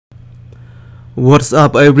What's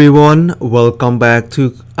up everyone, welcome back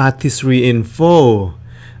to Artistry Info,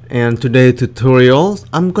 and today tutorial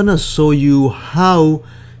I'm gonna show you how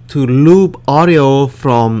to loop audio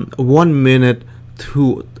from 1 minute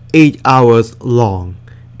to 8 hours long,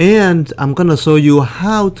 and I'm gonna show you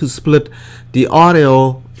how to split the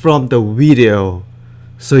audio from the video,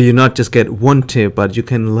 so you not just get one tip but you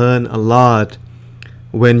can learn a lot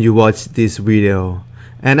when you watch this video.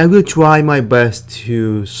 And I will try my best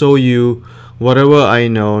to show you whatever I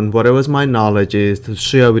know, whatever my knowledge is, to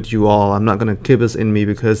share with you all. I'm not gonna keep this in me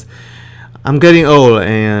because I'm getting old,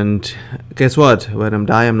 and guess what, when I'm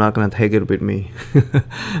dying I'm not gonna take it with me.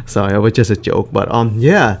 Sorry, it was just a joke, but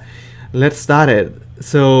yeah, let's start it.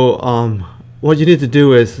 So what you need to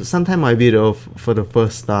do is, sometimes my video for the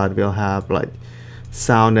first start will have like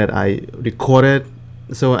sound that I recorded,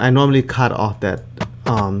 so I normally cut off that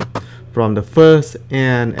from the first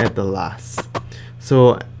and at the last.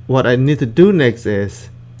 So what I need to do next is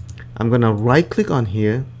I'm gonna right click on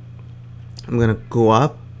here, I'm gonna go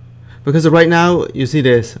up, because right now you see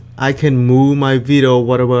this, I can move my video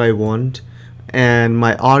whatever I want and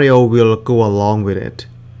my audio will go along with it.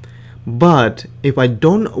 But if I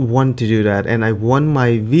don't want to do that and I want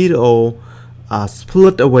my video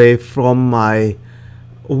split away from my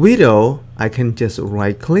video, I can just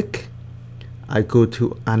right click, I go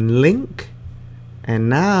to unlink, and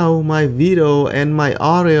now my video and my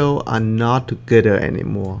audio are not together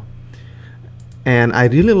anymore. And I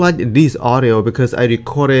really like this audio because I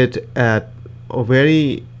recorded at a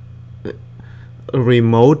very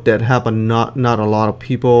remote that have not a lot of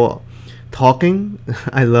people talking.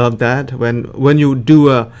 I love that when you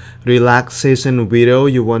do a relaxation video,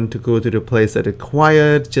 you want to go to the place that is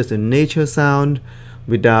quiet, just a nature sound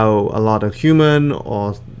without a lot of human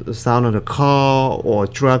or sound of the car or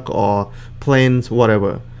truck or planes,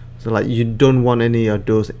 whatever. So like you don't want any of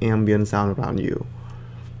those ambient sound around you.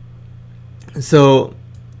 So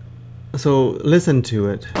listen to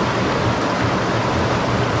it.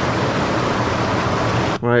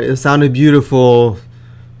 Right, it sounded beautiful.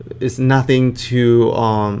 It's nothing to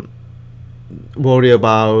worry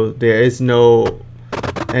about. There is no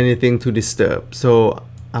anything to disturb. So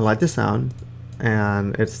I like the sound,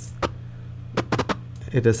 and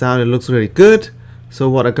the sound, it looks really good. So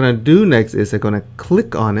what I'm gonna do next is I'm gonna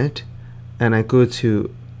click on it and I go to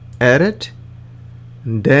edit,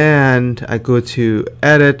 and then I go to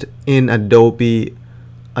edit in Adobe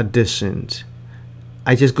Audition.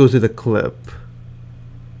 I just go to the clip.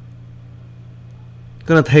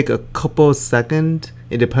 Gonna take a couple seconds,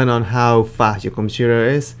 it depends on how fast your computer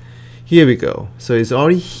is. Here we go, so it's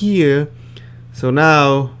already here. So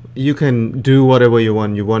now you can do whatever you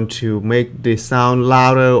want. You want to make the sound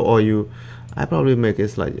louder, or I probably make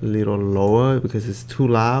it like a little lower because it's too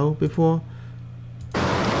loud before.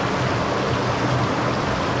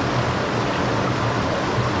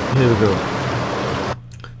 Here we go.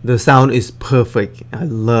 The sound is perfect. I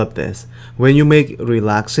love this. When you make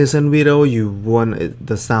relaxation video, you want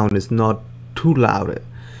the sound is not too loud.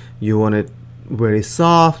 You want it very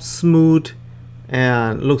soft, smooth,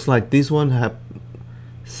 and looks like this one have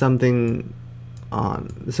something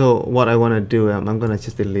on. So what I want to do, I'm gonna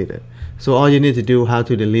just delete it. So all you need to do, how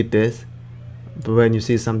to delete this, when you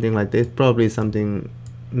see something like this, probably something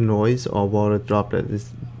noise or water droplet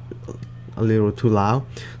is a little too loud,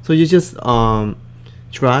 so you just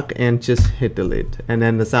drag and just hit delete, and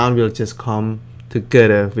then the sound will just come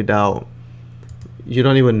together without, you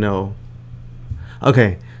don't even know.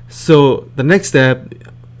 Okay, so the next step,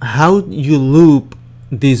 how you loop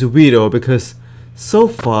this video, because so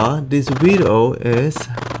far this video is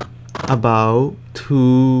about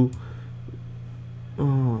 2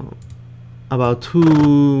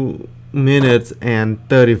 minutes and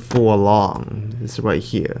 34 long. It's right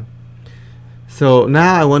here. So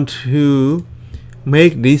now I want to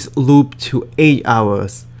make this loop to 8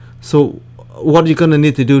 hours. So what you're gonna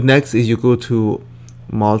need to do next is you go to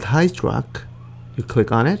multi-track, you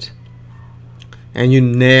click on it, and you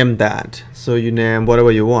name that. So you name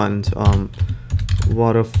whatever you want,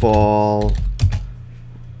 waterfall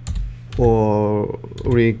or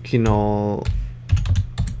original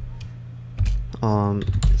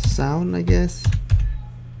sound, I guess.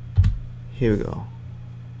 Here we go,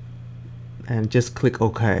 and just click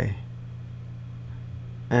OK.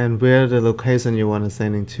 And where the location you want to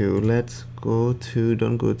send it to, let's go to,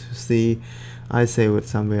 don't go to C, I save it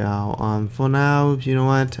somewhere else. For now, you know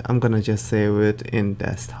what, I'm gonna just save it in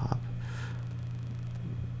desktop.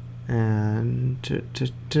 And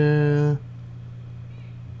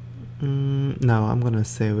no, I'm gonna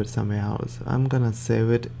save it somewhere else. I'm gonna save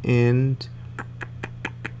it in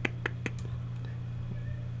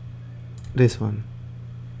this one,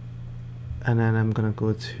 and then I'm gonna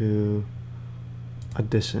go to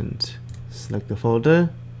Audition, select the folder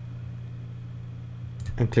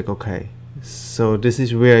and click OK. So this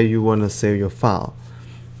is where you want to save your file.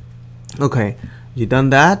 Okay, you done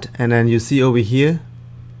that, and then you see over here,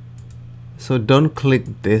 so don't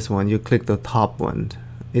click this one, you click the top one.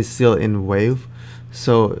 It's still in wave,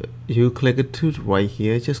 so you click it to right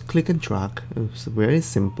here, just click and drag. It's very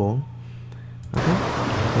simple. Okay,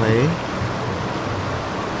 play.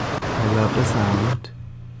 I love the sound.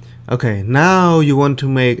 Okay, now you want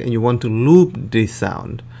to loop this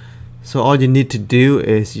sound. So all you need to do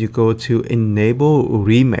is you go to enable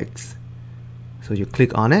remix. So you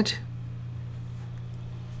click on it.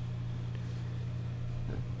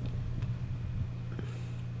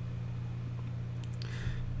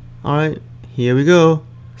 Alright, here we go.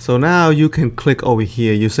 So now you can click over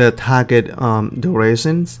here. You set target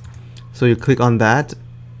durations. So you click on that,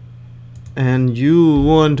 and you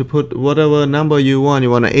want to put whatever number you want.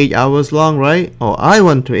 You want 8 hours long, right? Or I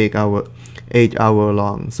want to 8 hour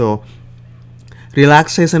long. So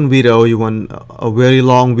relaxation video, you want a very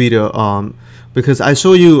long video, because I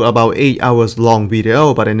show you about 8 hours long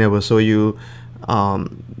video, but I never show you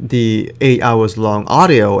the 8 hours long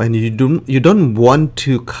audio, and you don't want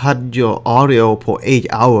to cut your audio for 8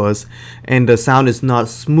 hours and the sound is not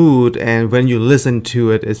smooth, and when you listen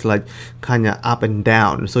to it, it's like kind of up and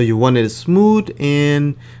down. So you want it smooth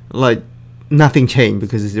and like nothing changed,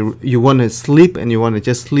 because you want to sleep and you want to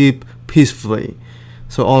just sleep peacefully.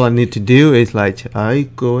 So all I need to do is like I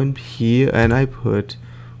go in here and I put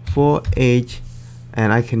 4H,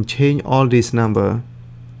 and I can change all this number.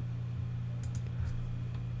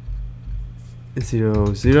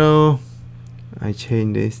 0 0. I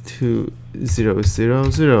change this to 0 0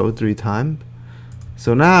 0 3 times.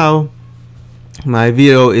 So now my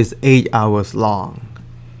video is 8 hours long,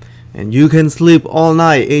 and you can sleep all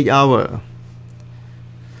night 8 hours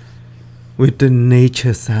with the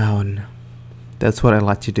nature sound. That's what I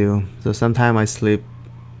like to do. So sometimes I sleep.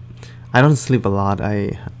 I don't sleep a lot.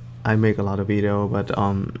 I make a lot of video, but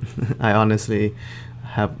I honestly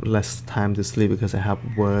have less time to sleep because I have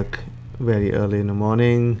work very early in the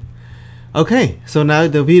morning. Okay, so now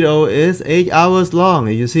the video is 8 hours long.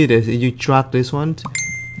 You see this? You track this one.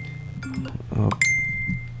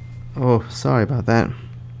 Oh, sorry about that.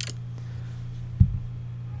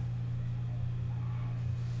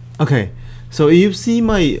 Okay, so you see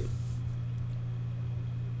my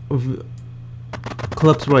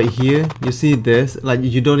clips right here. You see this? Like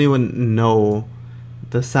you don't even know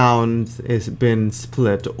the sound is been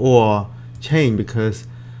split or changed, because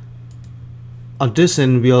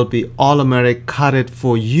Audition will be automatic cut it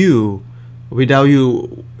for you without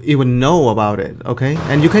you even know about it. Okay,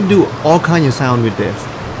 and you can do all kinds of sound with this.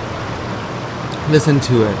 Listen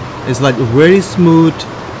to it. It's like very smooth.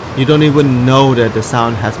 You don't even know that the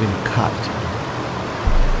sound has been cut.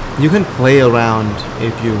 You can play around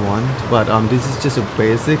if you want, but this is just a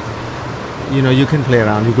basic. You know, you can play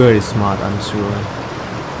around. You're very smart, I'm sure.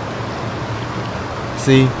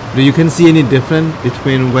 See, do you can see any difference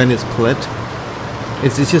between when it's split?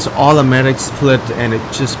 It's just automatic split, and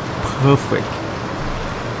it's just perfect.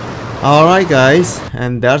 Alright guys,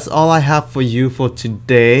 and that's all I have for you for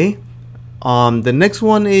today. The next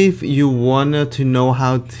one, if you wanted to know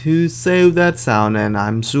how to save that sound, and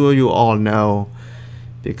I'm sure you all know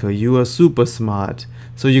because you are super smart.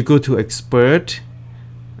 So you go to expert,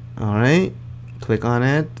 alright, click on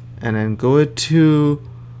it, and then go to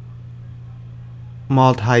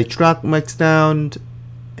multi-track mixdown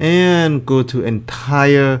and go to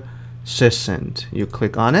entire session. You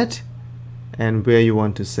click on it and where you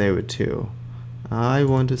want to save it to. I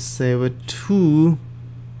want to save it to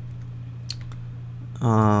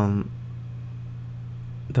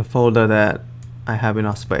the folder that I have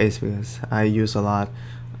enough space because I use a lot.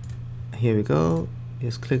 Here we go.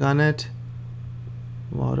 Just click on it.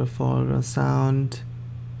 Waterfall sound.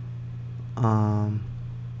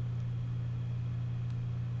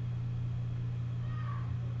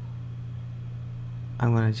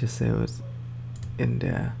 I'm gonna just save it in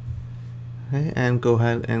there. Okay, and go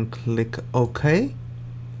ahead and click OK,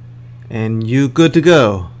 and you good to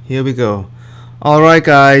go. Here we go. Alright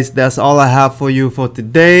guys, that's all I have for you for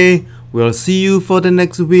today. We'll see you for the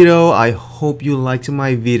next video. I hope you liked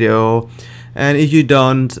my video, and if you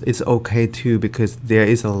don't, it's okay too, because there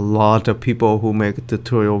is a lot of people who make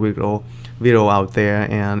tutorial video out there,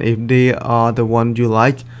 and if they are the one you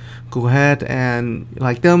like, go ahead and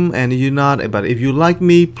like them, and if you're not, but if you like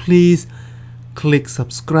me, please click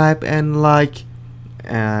subscribe and like,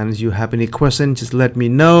 and you have any questions, just let me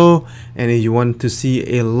know. And if you want to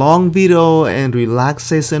see a long video and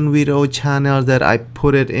relaxation video channel that I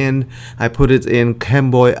put it in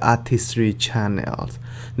Camboy Artistry channels.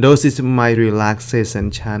 Those is my relaxation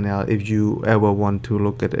channel if you ever want to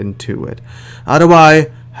look into it. Otherwise,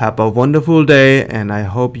 have a wonderful day, and I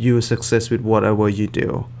hope you success with whatever you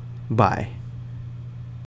do. Bye.